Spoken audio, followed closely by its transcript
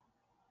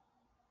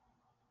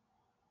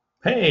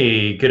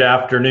Hey, good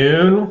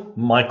afternoon.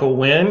 Michael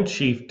Wynn,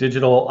 Chief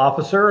Digital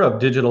Officer of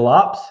Digital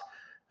Ops,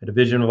 a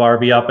division of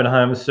RB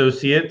Oppenheim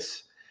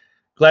Associates.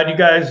 Glad you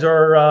guys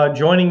are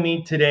joining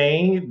me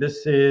today.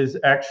 This is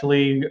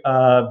actually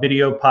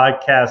video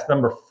podcast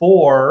number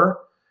 4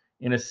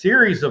 in a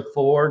series of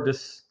 4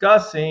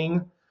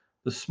 discussing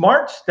the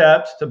smart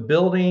steps to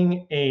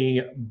building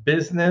a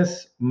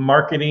business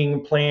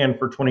marketing plan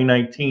for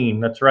 2019.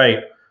 That's right.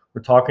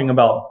 We're talking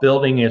about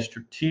building a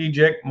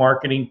strategic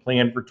marketing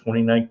plan for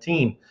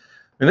 2019.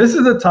 And this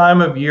is the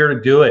time of year to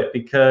do it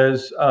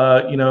because,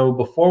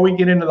 before we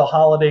get into the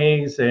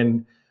holidays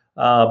and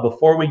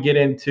before we get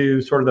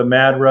into sort of the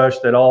mad rush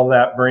that all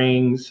that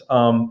brings,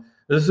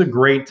 this is a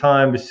great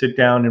time to sit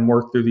down and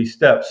work through these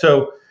steps.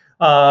 So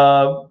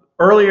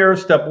earlier,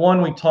 step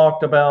 1, we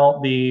talked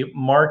about the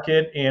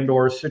market and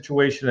or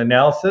situation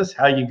analysis,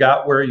 how you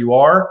got where you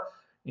are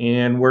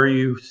and where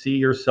you see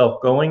yourself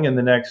going in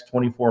the next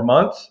 24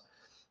 months.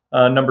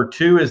 Number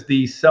 2 is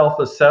the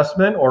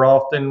self-assessment, or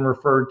often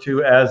referred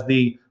to as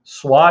the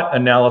SWOT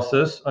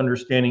analysis,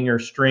 understanding your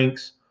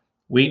strengths,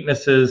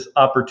 weaknesses,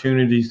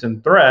 opportunities,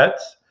 and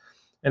threats.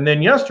 And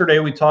then yesterday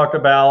we talked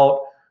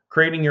about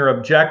creating your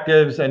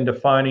objectives and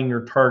defining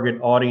your target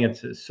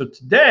audiences. So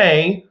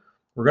today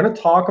we're going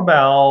to talk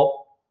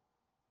about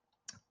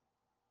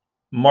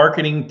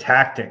marketing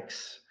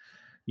tactics.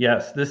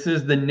 Yes, this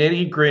is the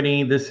nitty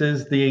gritty. This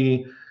is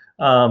the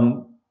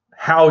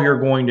how you're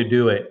going to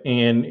do it,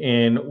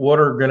 and what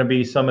are going to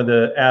be some of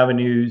the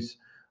avenues,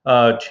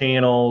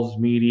 channels,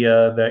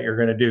 media that you're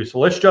going to do. So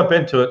let's jump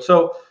into it.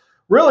 So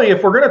really,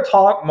 if we're going to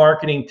talk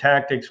marketing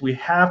tactics, we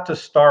have to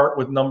start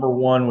with number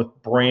 1 with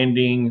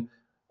branding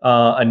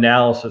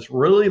analysis.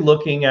 Really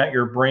looking at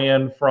your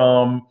brand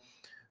from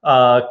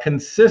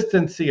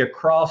consistency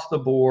across the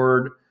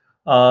board,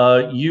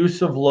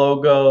 use of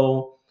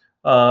logo,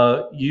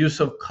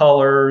 use of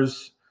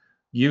colors,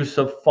 use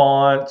of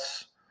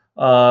fonts,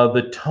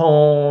 the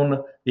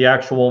tone, the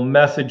actual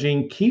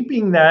messaging.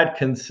 Keeping that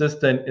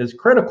consistent is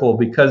critical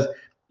because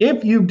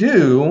if you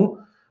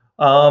do,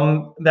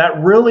 that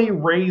really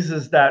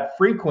raises that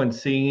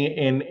frequency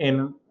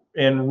and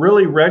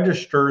really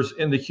registers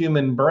in the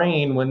human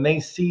brain when they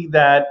see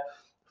that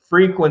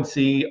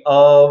frequency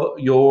of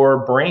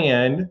your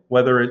brand,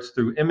 whether it's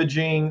through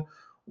imaging,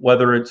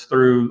 whether it's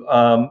through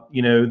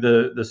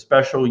the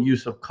special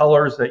use of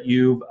colors that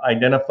you've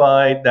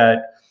identified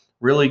that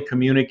really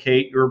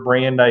communicate your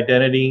brand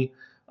identity.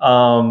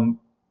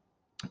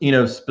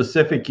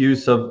 Specific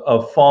use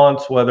of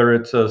fonts, whether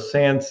it's a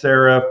sans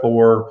serif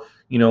or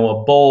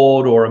a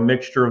bold or a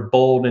mixture of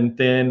bold and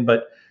thin,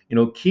 but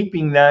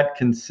keeping that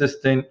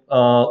consistent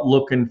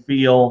look and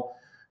feel.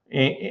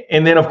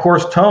 And then of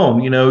course tone.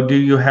 Do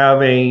you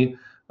have a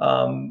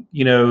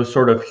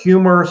sort of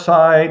humor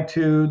side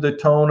to the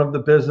tone of the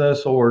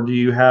business, or do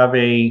you have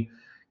a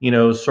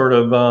sort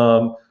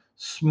of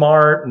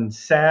smart and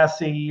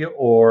sassy,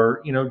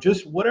 or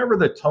just whatever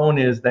the tone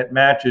is that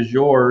matches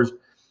yours.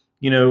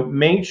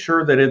 Make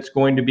sure that it's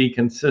going to be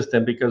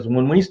consistent, because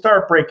when we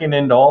start breaking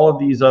into all of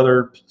these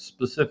other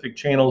specific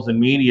channels and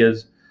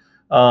medias,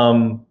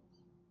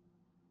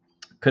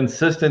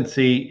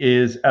 consistency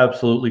is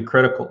absolutely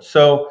critical.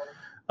 So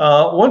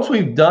once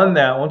we've done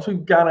that, once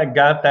we've kind of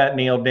got that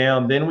nailed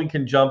down, then we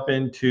can jump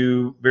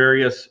into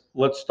various,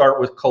 let's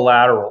start with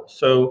collateral.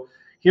 So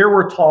here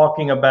we're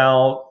talking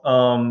about,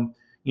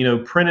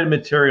 printed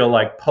material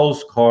like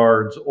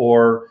postcards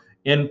or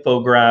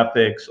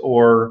infographics,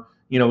 or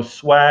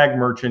swag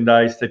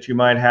merchandise that you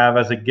might have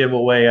as a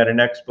giveaway at an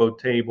expo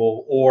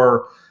table,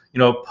 or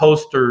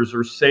posters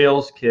or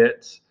sales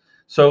kits.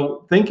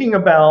 So thinking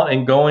about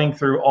and going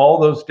through all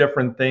those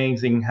different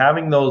things and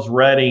having those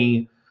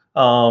ready,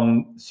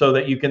 so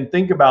that you can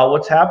think about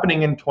what's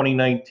happening in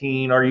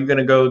 2019. Are you going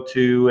to go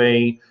to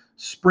a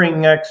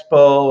spring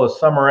expo, a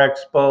summer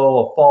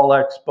expo, a fall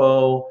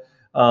expo?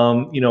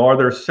 Are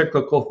there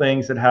cyclical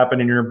things that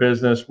happen in your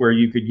business where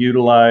you could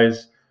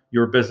utilize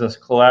your business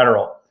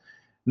collateral?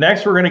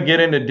 Next, we're going to get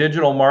into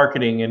digital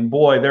marketing. And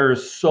boy, there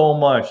is so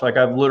much. Like,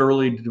 I've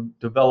literally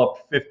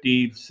developed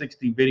 50,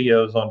 60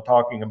 videos on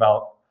talking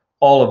about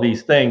all of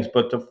these things.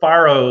 But to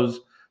fire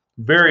those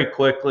very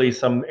quickly,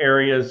 some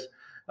areas,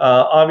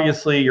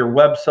 obviously your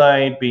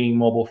website being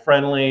mobile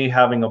friendly,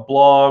 having a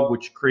blog,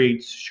 which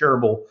creates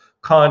shareable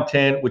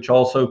content, which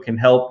also can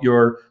help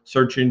your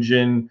search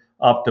engine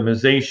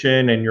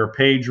optimization and your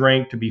page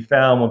rank to be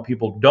found when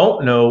people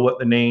don't know what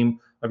the name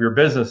of your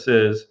business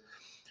is.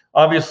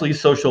 Obviously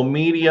social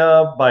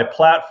media by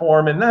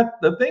platform. And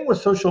that the thing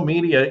with social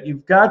media,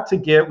 you've got to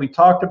get, we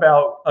talked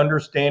about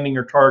understanding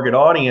your target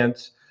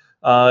audience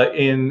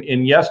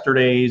in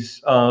yesterday's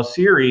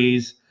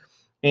series,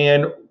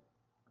 and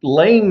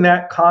laying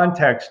that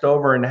context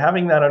over and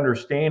having that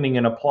understanding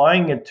and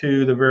applying it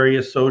to the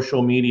various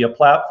social media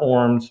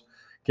platforms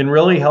can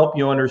really help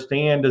you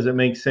understand, does it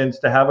make sense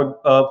to have a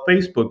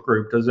Facebook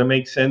group? Does it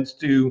make sense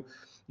to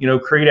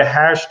create a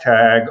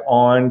hashtag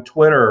on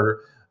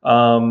Twitter?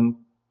 All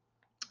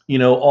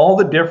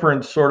the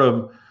different sort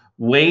of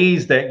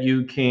ways that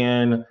you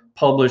can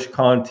published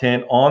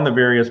content on the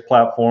various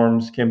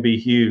platforms can be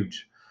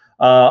huge.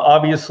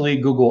 Obviously,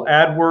 Google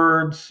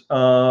AdWords,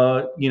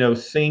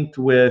 synced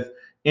with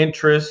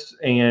interests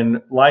and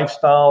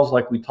lifestyles,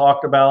 like we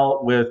talked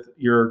about with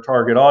your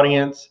target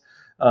audience.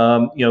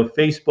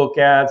 Facebook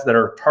ads that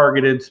are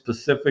targeted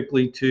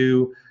specifically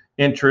to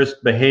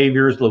interest,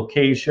 behaviors,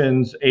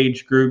 locations,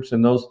 age groups,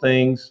 and those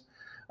things.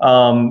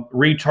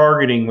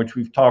 Retargeting, which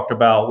we've talked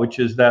about, which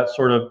is that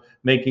sort of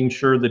making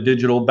sure the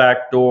digital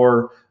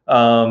backdoor,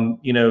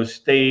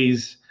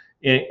 stays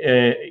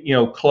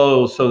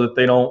closed so that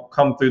they don't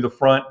come through the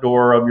front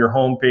door of your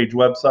homepage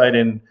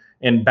website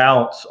and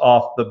bounce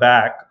off the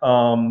back.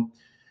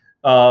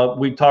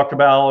 We talked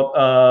about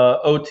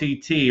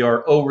OTT,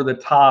 or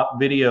over-the-top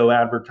video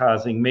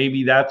advertising.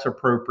 Maybe that's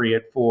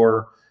appropriate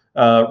for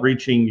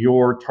reaching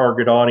your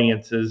target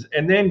audiences.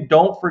 And then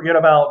don't forget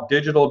about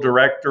digital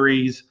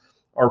directories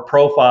or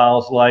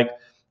profiles, like,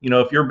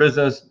 if your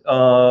business,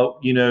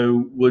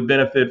 would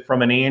benefit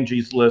from an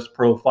Angie's List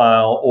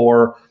profile,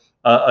 or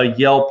a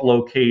Yelp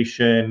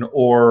location,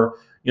 or,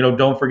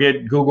 don't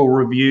forget Google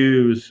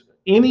reviews,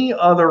 any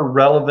other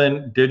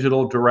relevant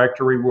digital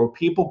directory where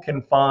people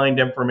can find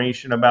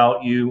information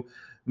about you.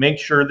 Make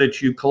sure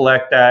that you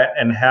collect that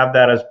and have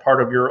that as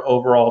part of your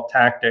overall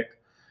tactic.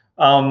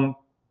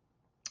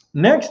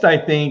 Next, I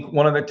think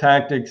one of the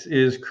tactics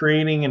is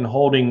creating and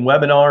holding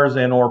webinars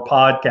and or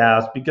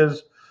podcasts,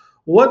 because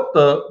what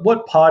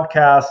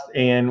podcasts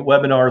and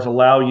webinars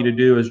allow you to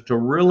do is to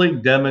really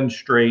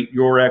demonstrate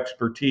your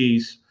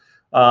expertise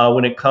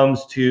when it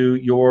comes to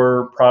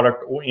your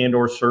product and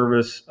or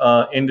service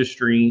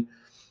industry.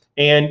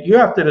 And you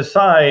have to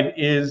decide,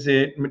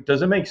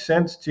 does it make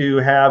sense to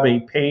have a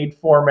paid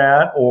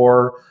format,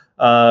 or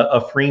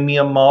a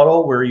freemium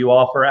model where you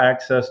offer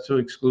access to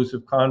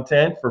exclusive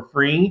content for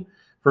free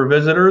for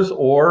visitors,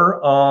 or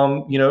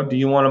do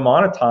you want to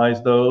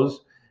monetize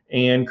those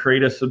and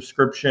create a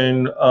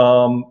subscription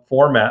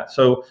format?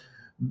 So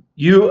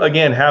you,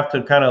 again, have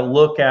to kind of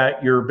look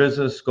at your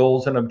business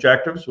goals and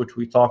objectives, which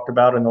we talked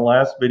about in the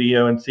last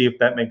video, and see if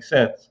that makes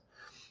sense.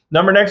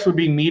 Next would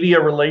be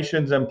media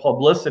relations and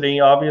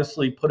publicity.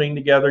 Obviously, putting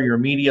together your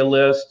media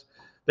list,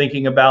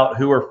 thinking about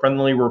who are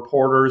friendly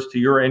reporters to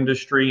your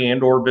industry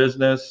and or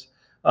business,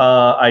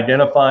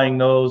 identifying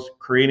those,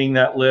 creating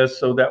that list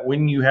so that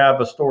when you have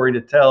a story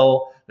to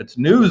tell that's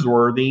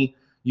newsworthy,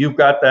 you've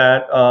got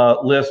that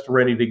list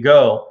ready to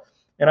go.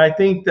 And I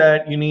think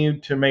that you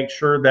need to make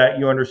sure that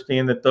you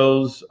understand that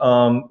those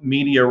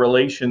media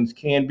relations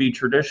can be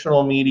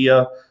traditional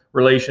media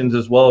relations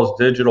as well as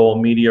digital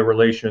media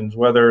relations,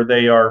 whether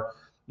they are,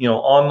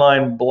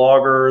 online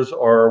bloggers,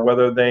 or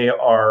whether they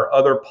are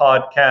other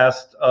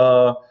podcast,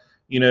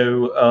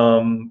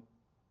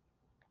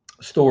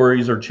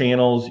 stories or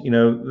channels.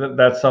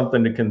 That's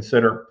something to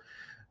consider.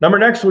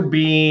 Next would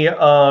be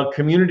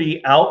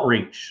community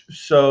outreach.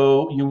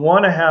 So you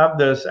want to have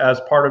this as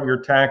part of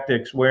your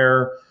tactics,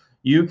 where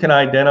you can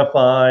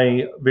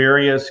identify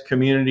various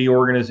community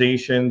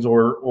organizations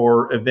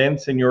or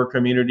events in your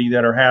community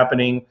that are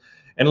happening,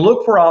 and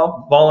look for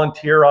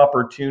volunteer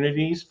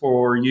opportunities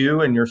for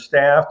you and your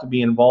staff to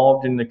be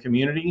involved in the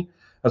community,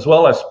 as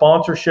well as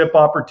sponsorship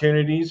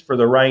opportunities for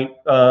the right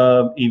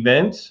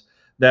events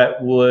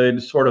that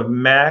would sort of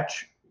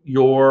match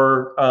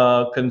your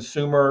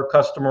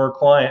customer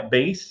client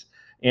base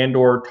and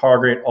or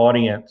target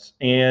audience.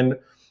 And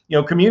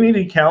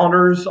community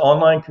calendars,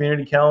 online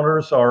community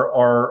calendars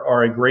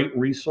are a great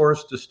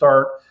resource to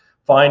start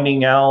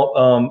finding out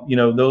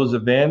those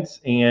events,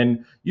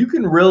 and you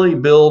can really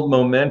build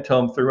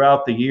momentum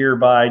throughout the year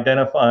by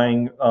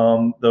identifying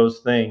those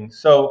things.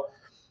 So,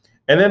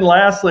 and then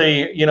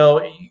lastly,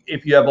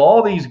 if you have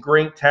all these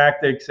great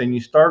tactics and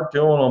you start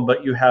doing them,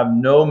 but you have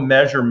no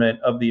measurement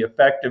of the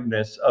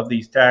effectiveness of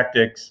these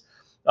tactics,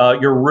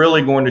 you're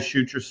really going to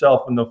shoot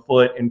yourself in the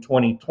foot in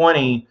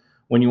 2020,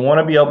 when you want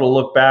to be able to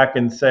look back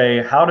and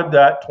say, how did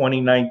that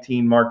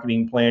 2019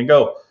 marketing plan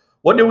go?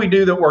 What did we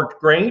do that worked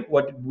great?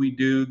 What did we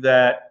do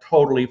that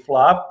totally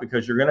flopped?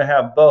 Because you're going to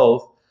have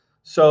both.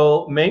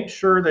 So make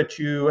sure that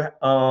you,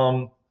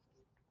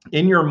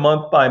 in your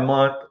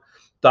month-by-month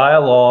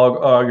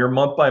dialogue, your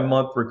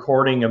month-by-month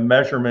recording of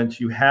measurements,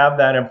 you have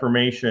that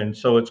information.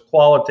 So it's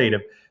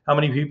qualitative. How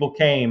many people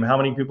came? How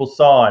many people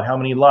saw it? How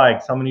many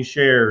likes? How many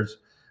shares?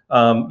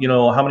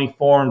 How many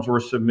forms were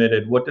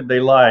submitted? What did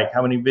they like?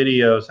 How many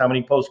videos? How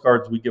many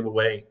postcards we give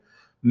away?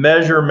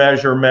 Measure,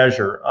 measure,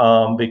 measure,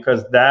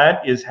 because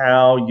that is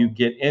how you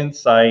get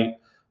insight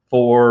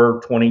for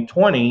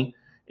 2020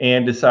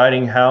 and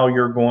deciding how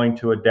you're going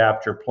to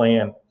adapt your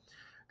plan.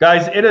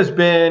 Guys, it has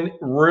been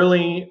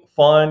really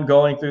fun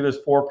going through this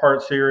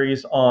 4-part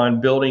series on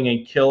building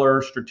a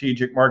killer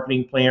strategic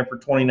marketing plan for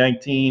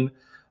 2019.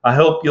 I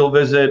hope you'll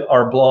visit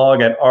our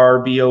blog at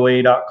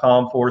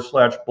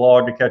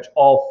rboa.com/blog to catch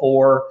all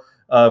 4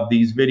 of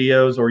these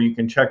videos, or you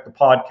can check the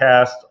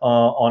podcast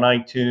on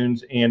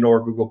iTunes and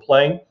or Google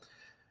Play.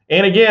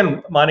 And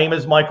again, my name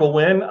is Michael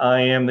Wynn.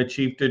 I am the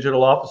Chief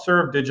Digital Officer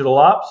of Digital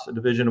Ops, a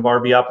division of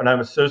RB Oppenheim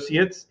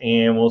Associates,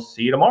 and we'll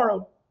see you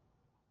tomorrow.